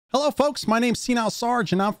Hello, folks. My name's Senile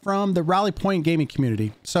Sarge, and I'm from the Rally Point gaming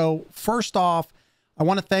community. So first off, I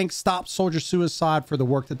want to thank Stop Soldier Suicide for the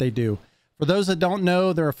work that they do. For those that don't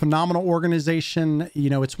know, they're a phenomenal organization. You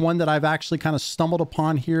know, it's one that I've actually kind of stumbled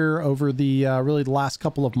upon here over the really the last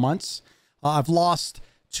couple of months. I've lost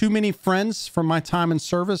too many friends from my time in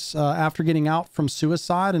service after getting out from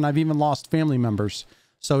suicide, and I've even lost family members.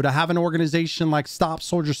 So to have an organization like Stop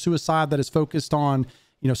Soldier Suicide that is focused on,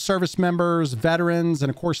 you know, service members, veterans, and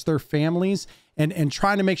of course their families, and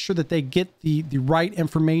trying to make sure that they get the right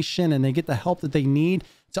information and they get the help that they need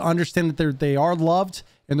to understand that they are loved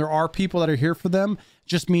and there are people that are here for them,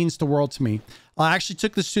 just means the world to me. I actually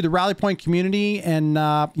took this to the Rally Point community, and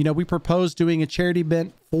you know, we proposed doing a charity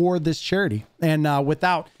event for this charity, and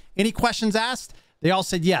without any questions asked, they all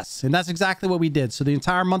said yes, and that's exactly what we did. So the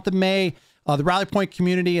entire month of May, the Rally Point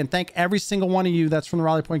community, and thank every single one of you that's from the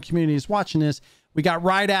Rally Point community is watching this, we got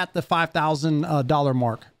right at the $5,000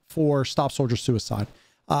 mark for Stop Soldier Suicide.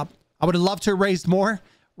 I would have loved to have raised more,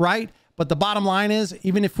 right? But the bottom line is,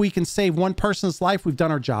 even if we can save one person's life, we've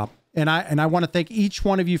done our job. And I want to thank each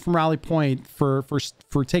one of you from Rally Point for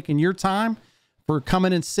taking your time, for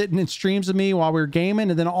coming and sitting in streams with me while we were gaming,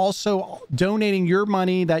 and then also donating your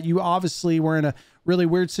money that you obviously were in a really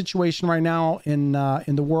weird situation right now in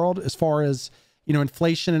the world as far as, you know,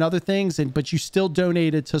 inflation and other things, but you still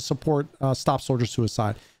donated to support Stop Soldier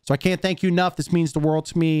Suicide. So I can't thank you enough. This means the world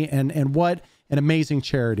to me, and what an amazing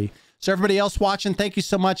charity. So everybody else watching, thank you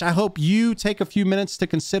so much. I hope you take a few minutes to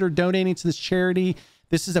consider donating to this charity.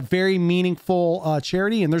 This is a very meaningful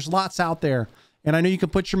charity, and there's lots out there. And I know you can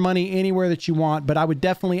put your money anywhere that you want, but I would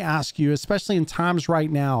definitely ask you, especially in times right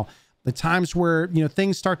now, the times where, you know,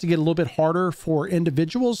 things start to get a little bit harder for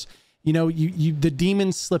individuals, you know, the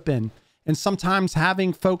demons slip in. And sometimes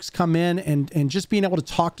having folks come in and just being able to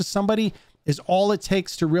talk to somebody is all it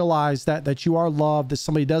takes to realize that you are loved, that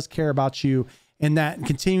somebody does care about you, and that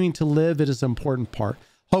continuing to live it is an important part.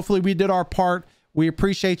 Hopefully we did our part. We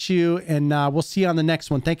appreciate you, and we'll see you on the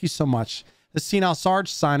next one. Thank you so much. This is Senile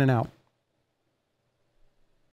Sarge signing out.